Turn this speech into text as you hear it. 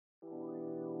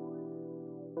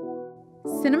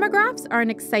Cinemagraphs are an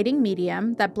exciting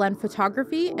medium that blend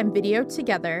photography and video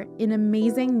together in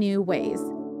amazing new ways.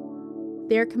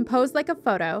 They are composed like a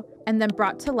photo and then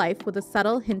brought to life with a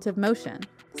subtle hint of motion.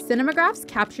 Cinemagraphs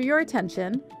capture your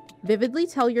attention, vividly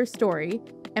tell your story,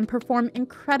 and perform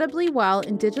incredibly well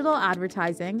in digital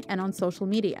advertising and on social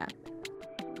media.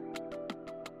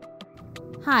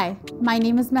 Hi, my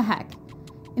name is Mehek.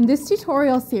 In this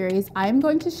tutorial series, I am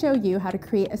going to show you how to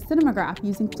create a cinemagraph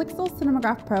using Flixel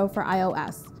Cinemagraph Pro for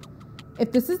iOS.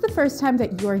 If this is the first time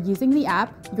that you are using the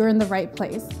app, you're in the right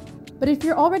place. But if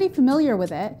you're already familiar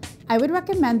with it, I would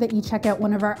recommend that you check out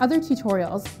one of our other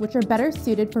tutorials, which are better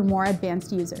suited for more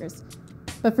advanced users.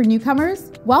 But for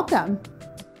newcomers, welcome!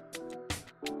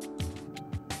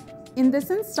 In this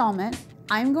installment,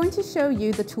 I'm going to show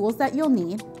you the tools that you'll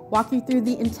need, walk you through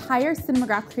the entire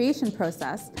cinemagraph creation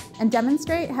process, and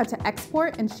demonstrate how to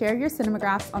export and share your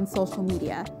cinemagraphs on social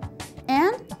media,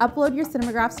 and upload your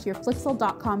cinemagraphs to your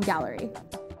Flixel.com gallery.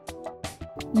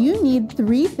 You need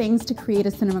 3 things to create a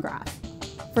cinemagraph.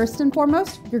 First and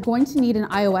foremost, you're going to need an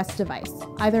iOS device,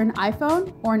 either an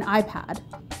iPhone or an iPad.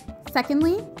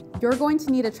 Secondly, you're going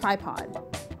to need a tripod.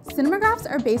 Cinemagraphs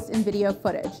are based in video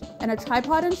footage, and a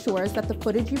tripod ensures that the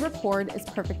footage you record is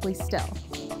perfectly still.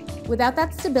 Without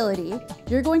that stability,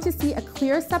 you're going to see a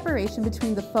clear separation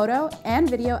between the photo and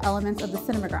video elements of the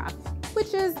cinemagraph,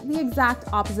 which is the exact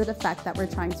opposite effect that we're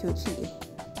trying to achieve.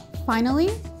 Finally,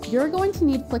 you're going to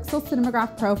need Flixel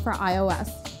Cinemagraph Pro for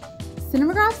iOS.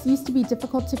 Cinemagraphs used to be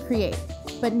difficult to create,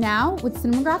 but now with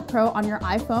Cinemagraph Pro on your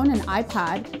iPhone and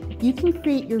iPad, you can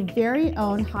create your very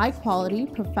own high-quality,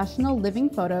 professional living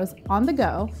photos on the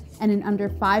go and in under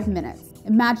 5 minutes.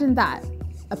 Imagine that.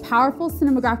 A powerful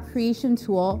cinemagraph creation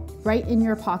tool right in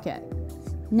your pocket.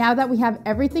 Now that we have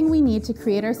everything we need to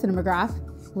create our cinemagraph,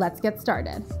 let's get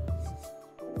started.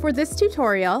 For this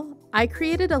tutorial, I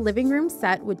created a living room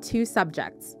set with 2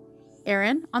 subjects,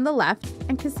 Aaron on the left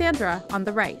and Cassandra on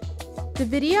the right. The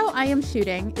video I am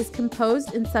shooting is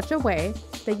composed in such a way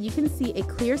that you can see a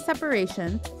clear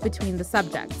separation between the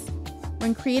subjects.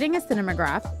 When creating a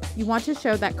cinemagraph, you want to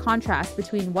show that contrast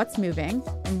between what's moving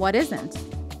and what isn't.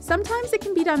 Sometimes it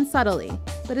can be done subtly,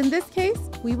 but in this case,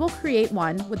 we will create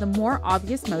one with a more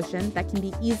obvious motion that can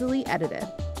be easily edited.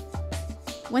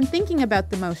 When thinking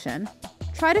about the motion,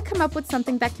 try to come up with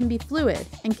something that can be fluid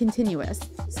and continuous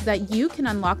so that you can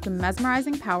unlock the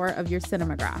mesmerizing power of your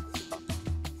cinemagraph.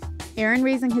 Aaron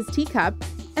raising his teacup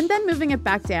and then moving it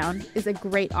back down is a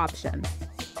great option.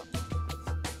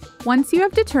 Once you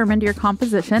have determined your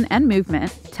composition and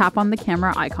movement, tap on the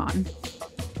camera icon.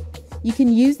 You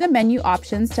can use the menu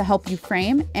options to help you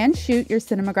frame and shoot your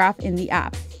cinemagraph in the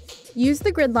app. Use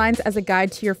the grid lines as a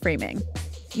guide to your framing.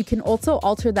 You can also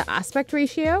alter the aspect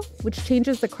ratio, which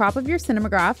changes the crop of your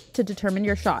cinemagraph to determine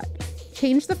your shot.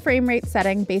 Change the frame rate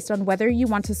setting based on whether you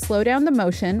want to slow down the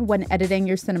motion when editing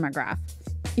your cinemagraph.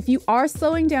 If you are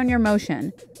slowing down your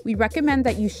motion, we recommend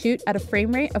that you shoot at a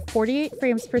frame rate of 48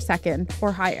 frames per second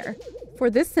or higher. For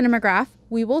this cinemagraph,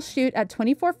 we will shoot at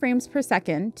 24 frames per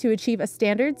second to achieve a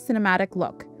standard cinematic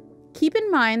look. Keep in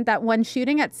mind that when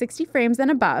shooting at 60 frames and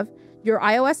above, your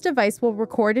iOS device will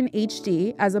record in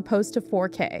HD as opposed to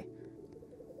 4K.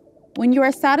 When you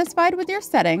are satisfied with your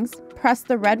settings, press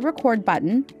the red record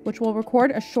button, which will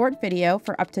record a short video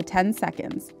for up to 10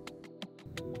 seconds.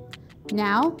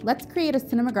 Now, let's create a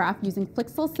cinemagraph using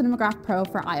Flixel Cinemagraph Pro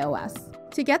for iOS.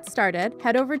 To get started,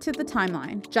 head over to the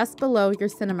timeline just below your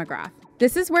cinemagraph.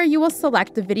 This is where you will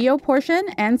select the video portion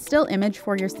and still image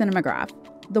for your cinemagraph.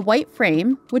 The white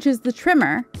frame, which is the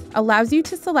trimmer, allows you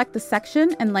to select the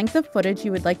section and length of footage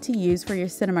you would like to use for your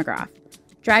cinemagraph.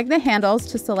 Drag the handles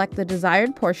to select the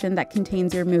desired portion that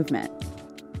contains your movement.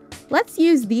 Let's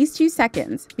use these 2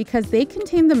 seconds because they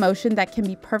contain the motion that can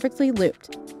be perfectly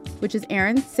looped, which is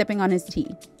Aaron sipping on his tea.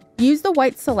 Use the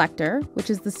white selector, which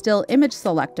is the still image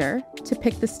selector, to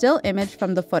pick the still image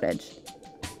from the footage.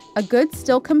 A good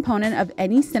still component of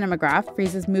any cinemagraph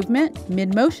freezes movement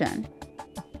mid-motion.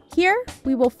 Here,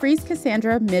 we will freeze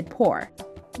Cassandra mid-pour.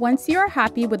 Once you are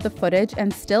happy with the footage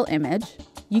and still image,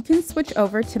 you can switch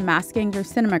over to masking your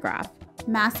cinemagraph.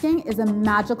 Masking is a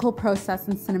magical process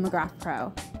in Cinemagraph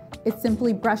Pro. It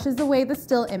simply brushes away the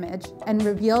still image and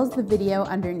reveals the video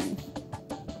underneath.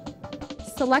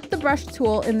 Select the brush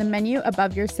tool in the menu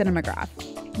above your cinemagraph.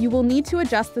 You will need to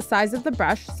adjust the size of the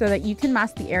brush so that you can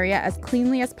mask the area as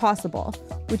cleanly as possible,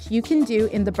 which you can do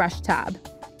in the brush tab.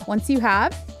 Once you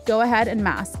have, go ahead and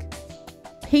mask.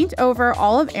 Paint over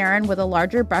all of Aaron with a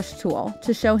larger brush tool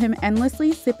to show him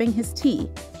endlessly sipping his tea,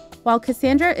 while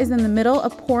Cassandra is in the middle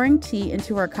of pouring tea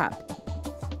into her cup.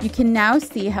 You can now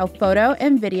see how photo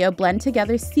and video blend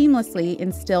together seamlessly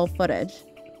in still footage.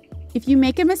 If you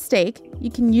make a mistake, you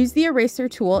can use the eraser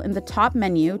tool in the top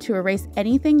menu to erase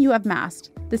anything you have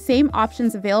masked. The same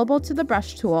options available to the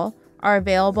brush tool are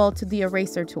available to the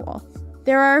eraser tool.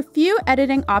 There are a few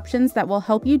editing options that will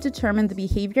help you determine the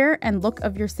behavior and look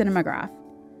of your cinemagraph.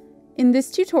 In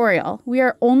this tutorial, we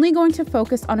are only going to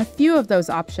focus on a few of those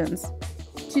options.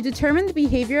 To determine the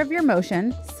behavior of your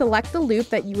motion, select the loop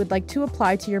that you would like to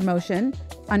apply to your motion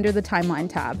under the Timeline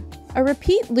tab. A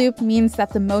repeat loop means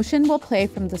that the motion will play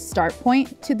from the start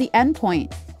point to the end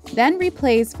point, then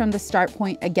replays from the start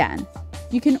point again.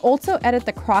 You can also edit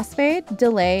the crossfade,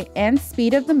 delay, and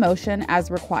speed of the motion as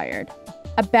required.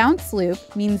 A bounce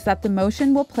loop means that the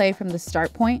motion will play from the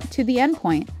start point to the end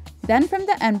point, then from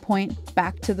the end point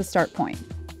back to the start point.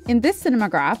 In this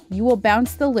cinemagraph, you will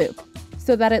bounce the loop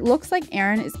so that it looks like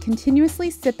Aaron is continuously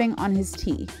sipping on his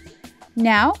tea.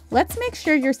 Now, let's make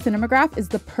sure your cinemagraph is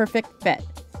the perfect fit.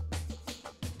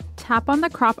 Tap on the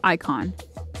crop icon.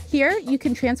 Here, you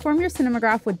can transform your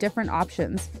cinemagraph with different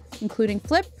options, including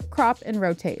flip, crop, and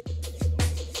rotate.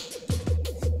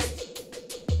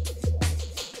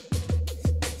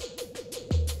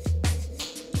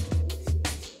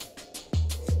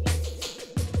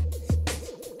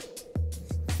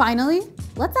 Finally,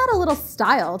 let's add a little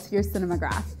style to your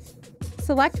cinemagraph.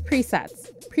 Select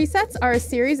presets. Presets are a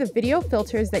series of video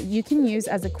filters that you can use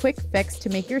as a quick fix to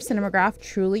make your cinemagraph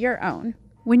truly your own.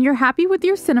 When you're happy with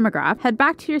your cinemagraph, head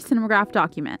back to your cinemagraph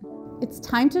document. It's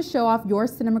time to show off your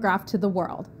cinemagraph to the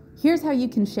world. Here's how you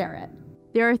can share it.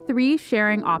 There are 3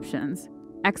 sharing options: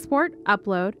 export,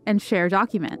 upload, and share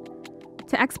document.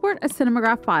 To export a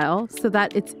cinemagraph file so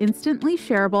that it's instantly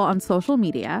shareable on social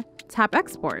media, tap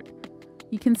Export.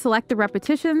 You can select the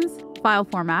repetitions, file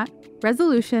format,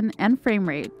 resolution, and frame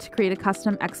rate to create a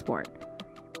custom export.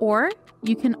 Or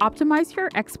you can optimize your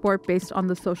export based on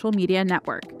the social media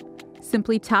network.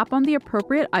 Simply tap on the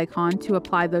appropriate icon to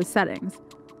apply those settings.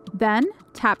 Then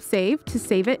tap Save to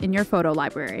save it in your photo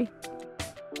library.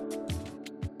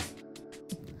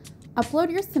 Upload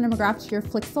your cinemagraph to your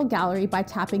Flixel gallery by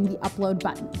tapping the Upload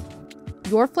button.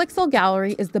 Your Flixel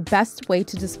gallery is the best way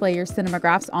to display your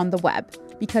cinemagraphs on the web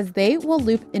because they will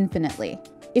loop infinitely.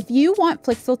 If you want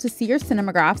Flixel to see your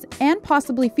cinemagraphs and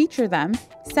possibly feature them,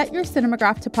 set your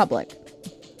cinemagraph to public.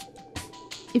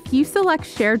 If you select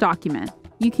Share Document,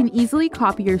 you can easily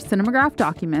copy your cinemagraph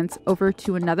documents over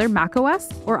to another macOS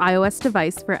or iOS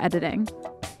device for editing.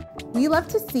 We love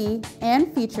to see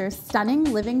and feature stunning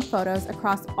living photos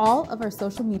across all of our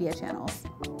social media channels.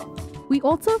 We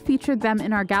also feature them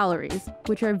in our galleries,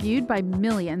 which are viewed by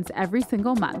millions every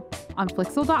single month on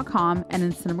Flixel.com and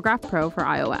in Cinemagraph Pro for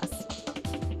iOS.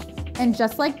 And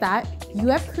just like that, you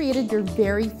have created your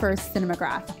very first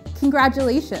cinemagraph.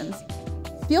 Congratulations!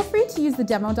 Feel free to use the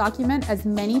demo document as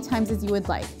many times as you would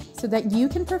like so that you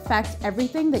can perfect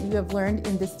everything that you have learned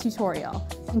in this tutorial,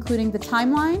 including the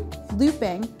timeline,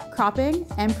 looping, cropping,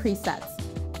 and presets.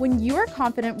 When you are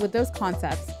confident with those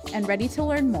concepts and ready to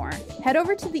learn more, head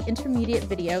over to the intermediate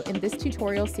video in this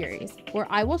tutorial series, where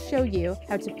I will show you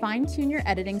how to fine-tune your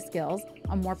editing skills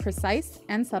on more precise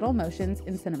and subtle motions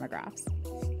in cinemagraphs.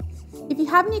 If you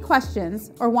have any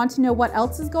questions or want to know what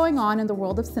else is going on in the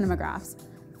world of cinemagraphs,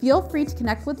 feel free to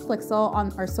connect with Flixel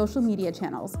on our social media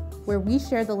channels, where we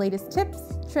share the latest tips,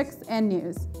 tricks, and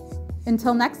news.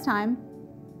 Until next time,